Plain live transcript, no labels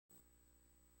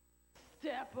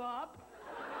step up.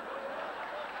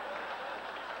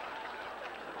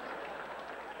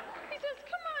 He says,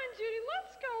 come on, Judy,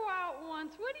 let's go out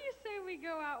once. What do you say we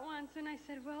go out once? And I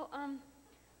said, well,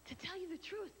 to tell you the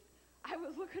truth, I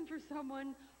was looking for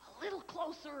someone a little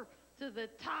closer to the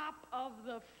top of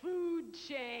the food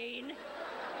chain.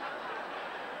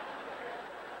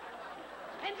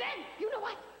 And then, you know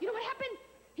what? You know what happened?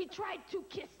 He tried to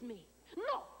kiss me.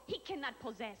 No, he cannot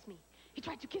possess me. He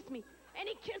tried to kiss me, and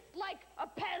he kissed like a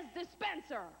Pez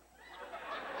dispenser.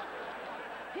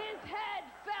 His head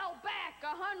fell back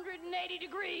 180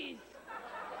 degrees.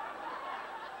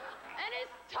 And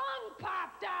his tongue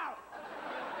popped out.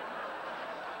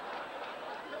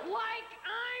 Like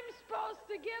I'm supposed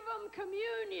to give him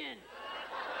communion.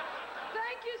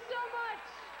 Thank you so much.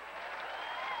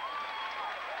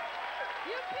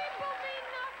 You people mean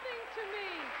nothing to me.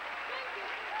 Thank you.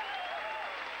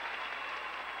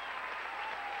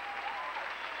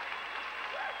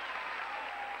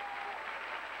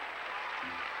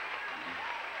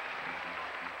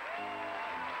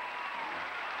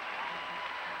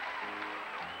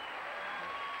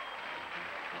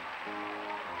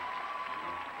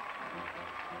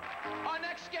 Our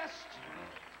next guest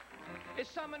is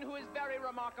someone who is very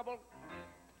remarkable,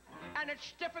 and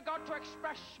it's difficult to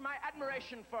express my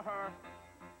admiration for her,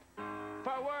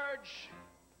 for words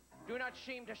do not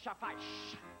seem to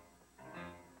suffice.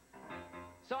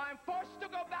 So I'm forced to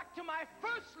go back to my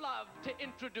first love to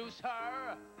introduce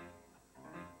her.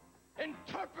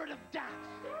 Interpretive dance.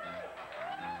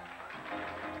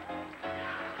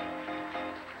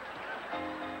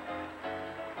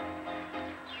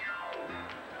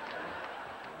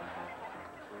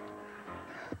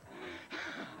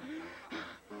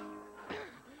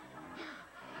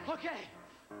 Okay.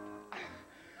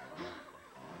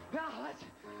 Now let's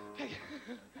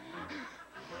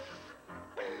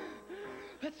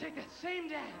take that same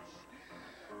dance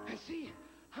and see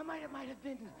how it might have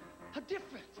been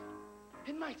different.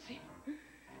 It might seem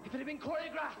if it had been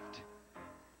choreographed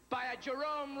by a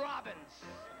Jerome Robbins.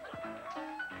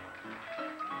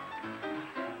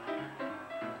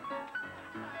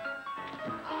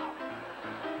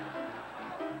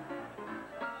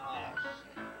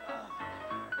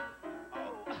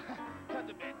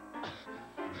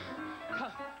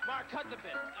 Cut the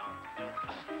bit.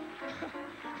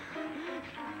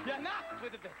 You're not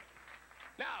with the bit.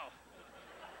 Now,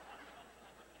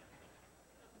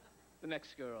 the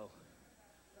next girl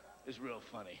is real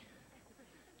funny.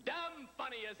 Damn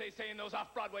funny, as they say in those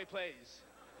off-Broadway plays.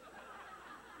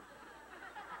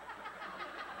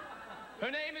 Her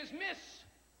name is Miss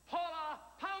Paula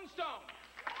Poundstone.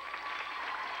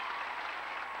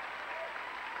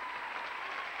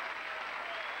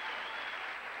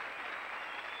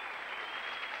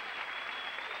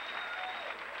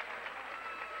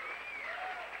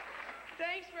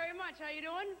 Thanks very much. How you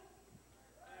doing?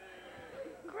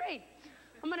 Great.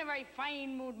 I'm in a very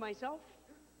fine mood myself.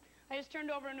 I just turned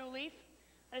over a new leaf.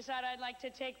 I decided I'd like to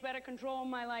take better control of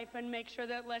my life and make sure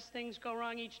that less things go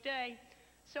wrong each day.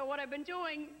 So what I've been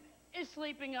doing is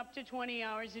sleeping up to 20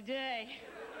 hours a day.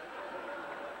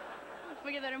 I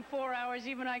figure that in 4 hours,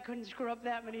 even I couldn't screw up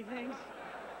that many things.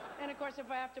 And of course, if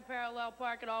I have to parallel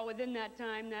park at all within that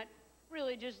time, that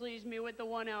really just leaves me with the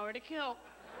 1 hour to kill.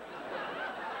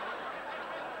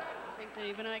 I think that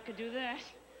even I could do that.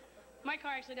 My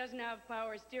car actually doesn't have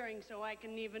power steering, so I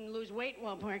can even lose weight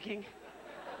while parking.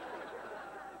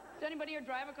 Does anybody here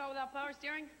drive a car without power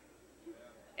steering?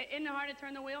 Isn't it hard to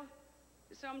turn the wheel?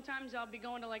 Sometimes I'll be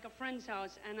going to like a friend's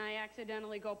house and I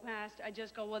accidentally go past. I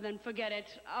just go, well, then forget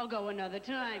it. I'll go another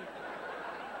time.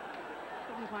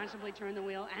 Couldn't possibly turn the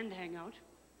wheel and hang out.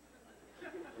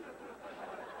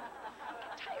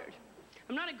 Tired.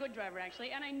 I'm not a good driver,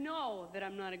 actually, and I know that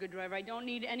I'm not a good driver. I don't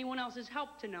need anyone else's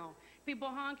help to know. People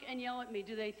honk and yell at me.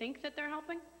 Do they think that they're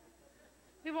helping?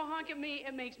 People honk at me,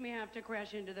 it makes me have to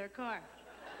crash into their car.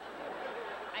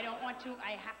 I don't want to,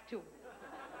 I have to.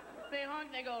 They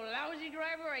honk, they go, lousy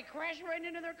driver, I crash right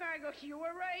into their car. I go, you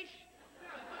were right.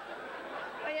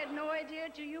 I had no idea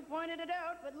till you pointed it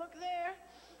out, but look there.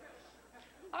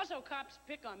 Also, cops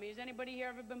pick on me. Has anybody here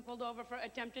ever been pulled over for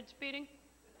attempted speeding?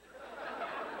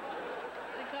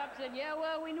 The cop said, yeah,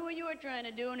 well, we knew what you were trying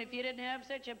to do, and if you didn't have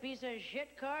such a piece of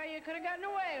shit car, you could have gotten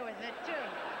away with it, too.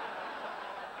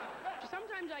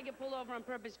 Sometimes I get pulled over on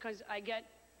purpose because I get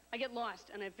lost,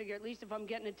 and I figure at least if I'm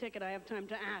getting a ticket, I have time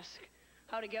to ask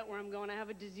how to get where I'm going. I have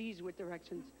a disease with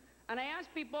directions. And I ask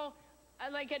people, I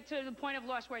like get to the point of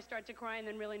lost where I start to cry, and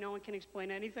then really no one can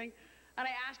explain anything. And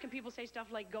I ask, and people say stuff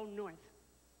like, go north.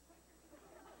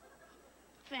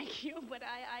 Thank you, but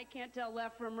I can't tell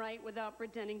left from right without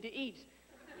pretending to eat.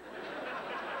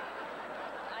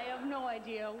 no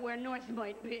idea where north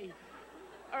might be.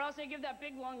 Or else they give that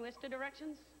big, long list of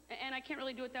directions. And I can't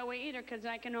really do it that way either, because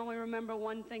I can only remember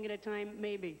one thing at a time,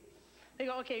 maybe. They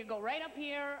go, okay, you go right up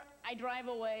here. I drive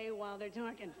away while they're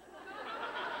talking.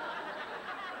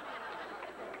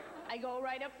 I go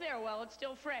right up there while it's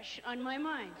still fresh on my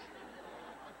mind.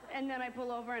 And then I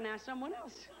pull over and ask someone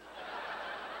else.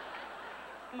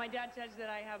 My dad says that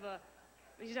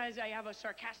he says I have a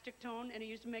sarcastic tone, and it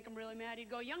used to make him really mad. He'd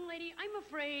go, young lady, I'm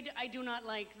afraid I do not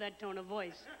like that tone of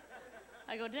voice.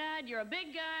 I go, Dad, you're a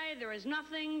big guy. There is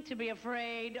nothing to be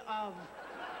afraid of.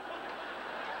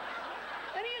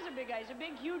 And he is a big guy. He's a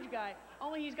big, huge guy.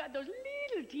 Only he's got those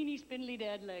little, teeny, spindly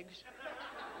dad legs.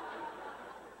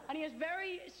 And he has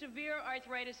very severe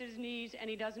arthritis in his knees, and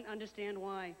he doesn't understand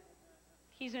why.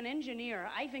 He's an engineer.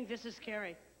 I think this is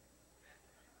scary.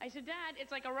 I said, Dad,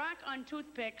 it's like a rock on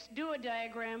toothpicks. Do a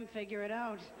diagram, figure it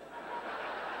out.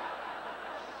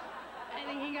 I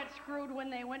think he got screwed when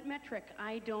they went metric.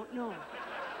 I don't know.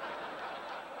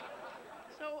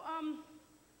 So,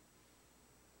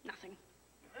 nothing.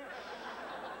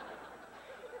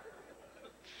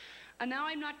 And now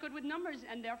I'm not good with numbers,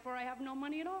 and therefore I have no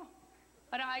money at all.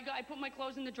 But I put my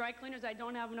clothes in the dry cleaners. I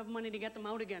don't have enough money to get them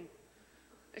out again.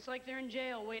 It's like they're in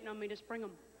jail waiting on me to spring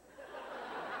them.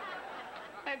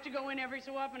 I have to go in every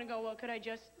so often and go, well, could I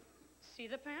just see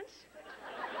the pants?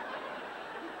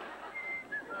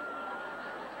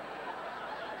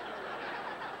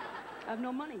 I have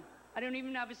no money. I don't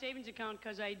even have a savings account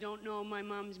because I don't know my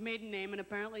mom's maiden name, and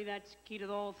apparently that's key to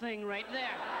the whole thing right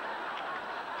there.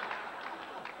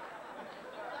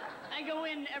 I go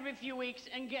in every few weeks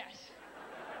and guess.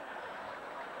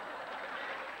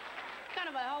 Kind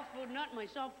of a health food nut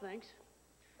myself, thanks.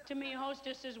 To me,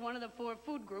 hostess is one of the 4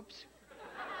 food groups.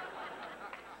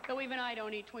 Though even I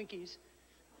don't eat Twinkies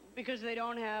because they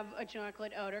don't have a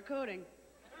chocolate outer coating.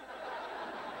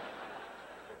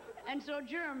 And so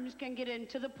germs can get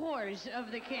into the pores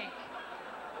of the cake.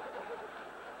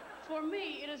 For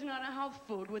me, it is not a health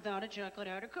food without a chocolate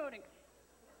outer coating.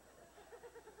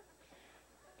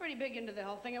 Pretty big into the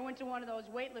health thing. I went to one of those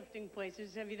weightlifting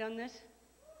places. Have you done this?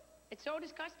 It's so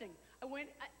disgusting.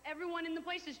 Everyone in the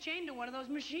place is chained to one of those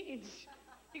machines.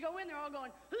 You go in, they're all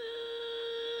going,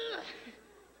 Ugh!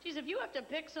 Geez, if you have to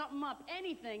pick something up,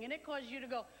 anything, and it causes you to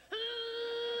go,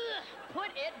 Ugh! Put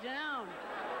it down.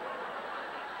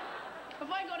 If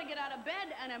I go to get out of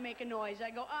bed and I make a noise, I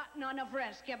go, not enough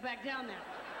rest, get back down there.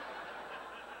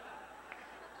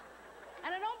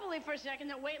 And I don't believe for a second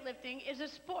that weightlifting is a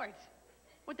sport.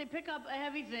 What they pick up a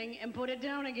heavy thing and put it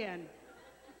down again.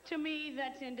 To me,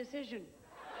 that's indecision.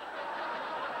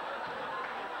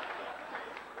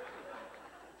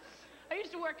 I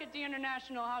used to work at the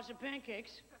International House of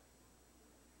Pancakes.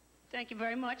 Thank you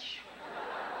very much.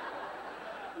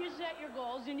 You set your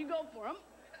goals and you go for them.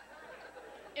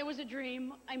 It was a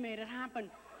dream. I made it happen.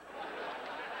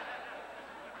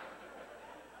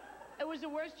 It was the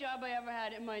worst job I ever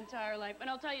had in my entire life. And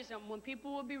I'll tell you something, when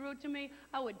people would be rude to me,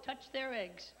 I would touch their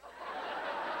eggs.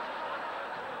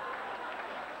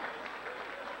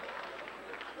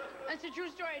 That's a true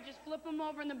story. I just flip them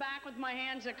over in the back with my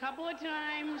hands a couple of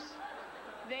times.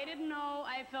 They didn't know.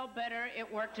 I felt better.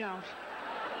 It worked out.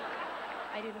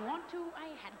 I didn't want to. I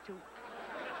had to.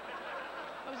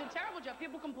 It was a terrible job.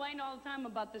 People complained all the time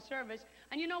about the service.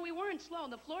 And you know, we weren't slow.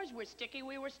 The floors were sticky.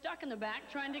 We were stuck in the back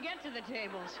trying to get to the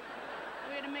tables.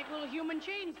 We had to make little human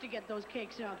chains to get those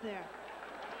cakes out there.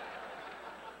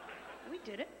 We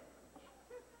did it.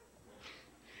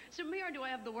 So me, or do I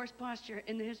have the worst posture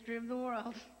in the history of the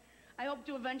world? I hope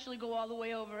to eventually go all the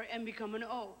way over and become an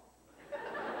O.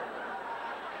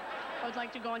 I would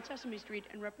like to go on Sesame Street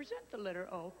and represent the letter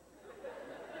O.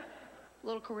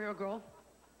 Little career goal.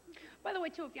 By the way,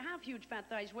 too, if you have huge fat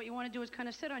thighs, what you want to do is kind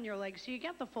of sit on your legs so you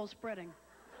get the full spreading.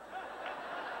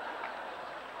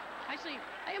 Actually,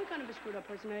 I am kind of a screwed up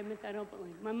person. I admit that openly.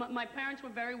 My parents were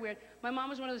very weird. My mom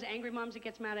was one of those angry moms that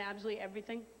gets mad at absolutely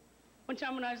everything. One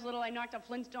time when I was little, I knocked a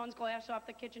Flintstones glass off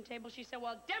the kitchen table. She said,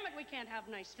 well, damn it, we can't have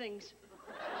nice things.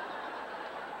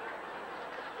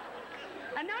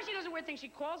 And now she does a weird thing. She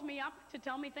calls me up to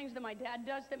tell me things that my dad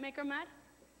does that make her mad.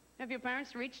 Have your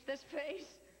parents reached this phase?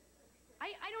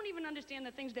 I don't even understand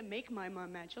the things that make my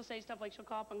mom mad. She'll say stuff like, she'll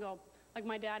call up and go, like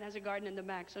my dad has a garden in the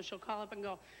back, so she'll call up and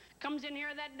go, comes in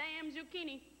here that damn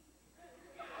zucchini.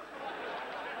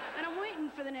 And I'm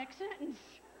waiting for the next sentence.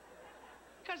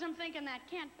 Because I'm thinking that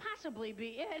can't possibly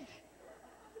be it.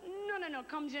 No,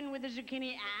 comes in with the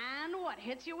zucchini and what?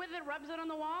 Hits you with it, rubs it on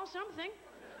the wall, something.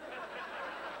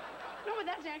 No, but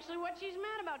that's actually what she's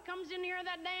mad about. Comes in here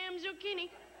that damn zucchini.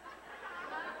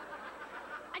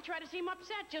 I try to seem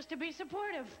upset just to be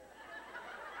supportive.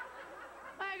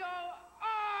 I go,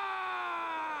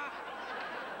 ah!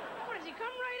 What, does he come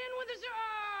right in with his,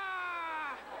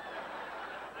 ah!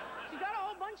 She's got a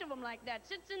whole bunch of them like that.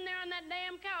 Sits in there on that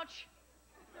damn couch.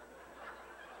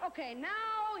 Okay,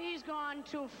 now he's gone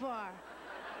too far.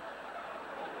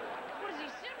 What, does he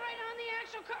sit right on the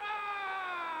actual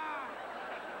ah!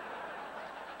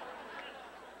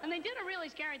 And they did a really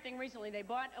scary thing recently. They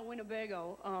bought a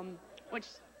Winnebago, which,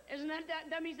 isn't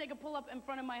that means they could pull up in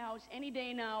front of my house any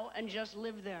day now and just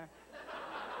live there.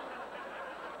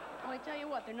 Well, I tell you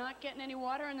what, they're not getting any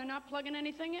water and they're not plugging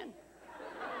anything in.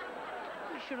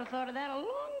 I should have thought of that a long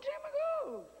time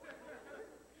ago.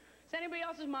 Does anybody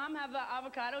else's mom have an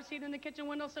avocado seed in the kitchen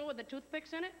windowsill with the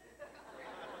toothpicks in it?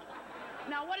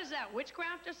 Now, what is that,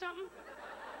 witchcraft or something?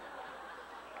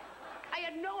 I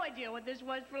had no idea what this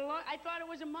was for a long... I thought it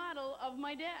was a model of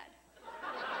my dad.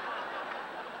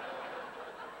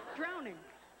 Drowning.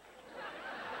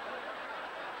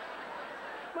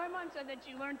 My mom said that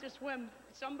she learned to swim.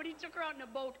 Somebody took her out in a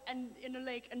boat and in a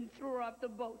lake and threw her off the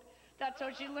boat. That's how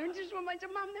she learned to swim. I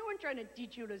said, Mom, they weren't trying to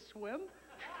teach you to swim.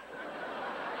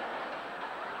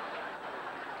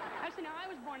 Actually, now, I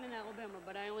was born in Alabama,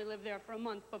 but I only lived there for a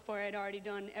month before I'd already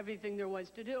done everything there was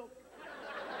to do.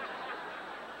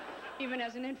 Even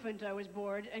as an infant, I was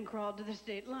bored and crawled to the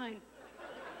state line.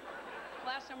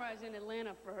 Last summer, I was in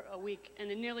Atlanta for a week,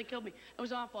 and it nearly killed me. It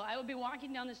was awful. I would be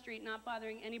walking down the street, not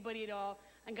bothering anybody at all,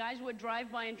 and guys would drive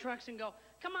by in trucks and go,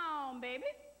 "Come on,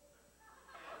 baby."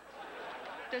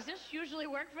 Does this usually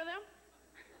work for them?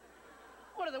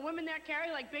 What, do the women there carry,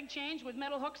 like, big change with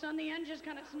metal hooks on the end, just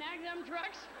kind of snag them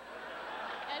trucks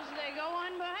as they go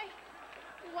on by?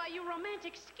 Why, you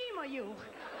romantic schemer, you.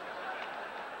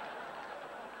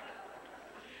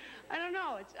 I don't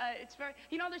know. It's very...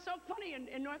 You know, they're so funny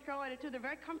in North Carolina, too. They're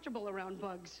very comfortable around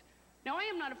bugs. Now, I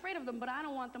am not afraid of them, but I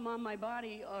don't want them on my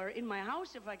body or in my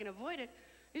house if I can avoid it.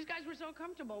 These guys were so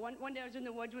comfortable. One day I was in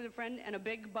the woods with a friend, and a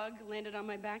big bug landed on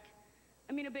my back.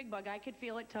 I mean, a big bug. I could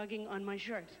feel it tugging on my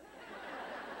shirt.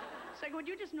 It's like, would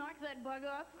you just knock that bug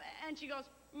off? And she goes,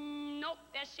 nope,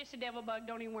 that's just a devil bug.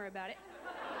 Don't even worry about it.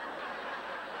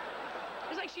 It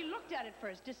was like she looked at it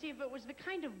first to see if it was the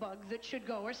kind of bug that should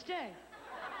go or stay.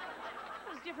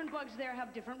 Because different bugs there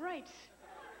have different rights.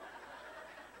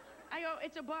 I go,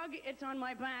 it's a bug. It's on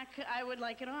my back. I would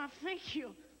like it off. Thank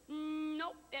you.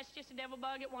 Nope, that's just a devil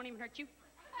bug. It won't even hurt you.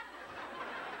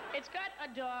 It's got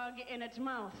a dog in its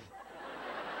mouth.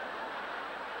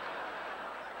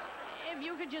 If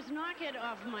you could just knock it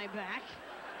off my back.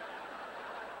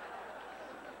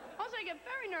 Also, I get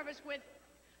very nervous with,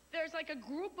 there's like a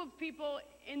group of people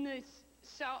in the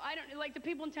South, like the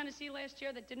people in Tennessee last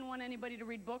year that didn't want anybody to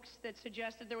read books that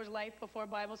suggested there was life before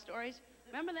Bible stories.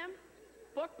 Remember them?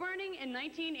 Book burning in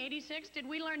 1986. Did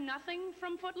we learn nothing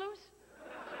from Footloose?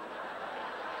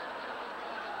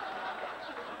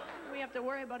 We have to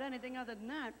worry about anything other than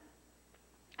that.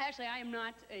 Actually, I'm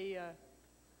not a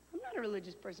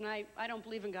religious person. I don't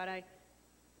believe in God.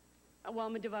 Well,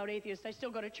 I'm a devout atheist. I still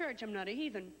go to church. I'm not a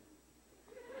heathen.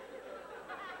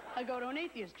 I go to an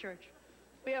atheist church.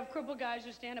 We have crippled guys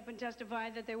who stand up and testify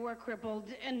that they were crippled,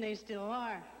 and they still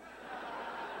are.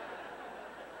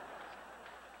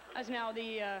 As now as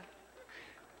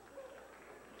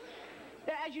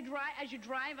you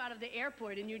drive out of the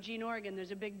airport in Eugene, Oregon,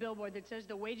 there's a big billboard that says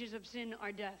the wages of sin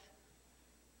are death.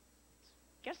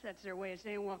 Guess that's their way of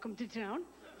saying welcome to town.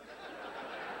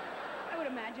 I would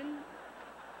imagine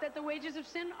that the wages of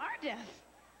sin are death.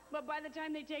 But by the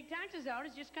time they take taxes out,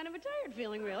 it's just kind of a tired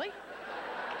feeling, really.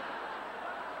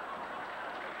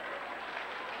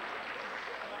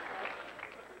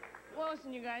 Well,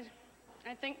 listen, you guys,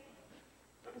 I think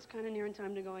it's kind of nearing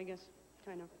time to go, I guess.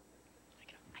 Kind of. I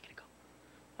gotta go.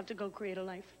 I have to go create a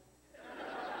life.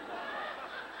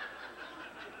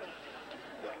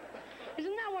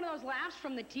 Isn't that one of those laughs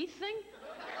from the teeth thing?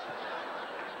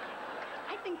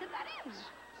 I think that is.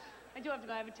 I do have to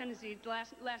go. I have a tendency.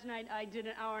 Last night I did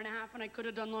an hour and a half, and I could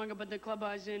have done longer, but the club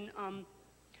I was in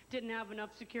didn't have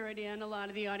enough security, and a lot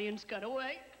of the audience got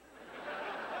away.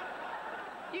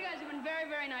 You guys have been very,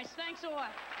 very nice. Thanks a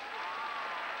lot.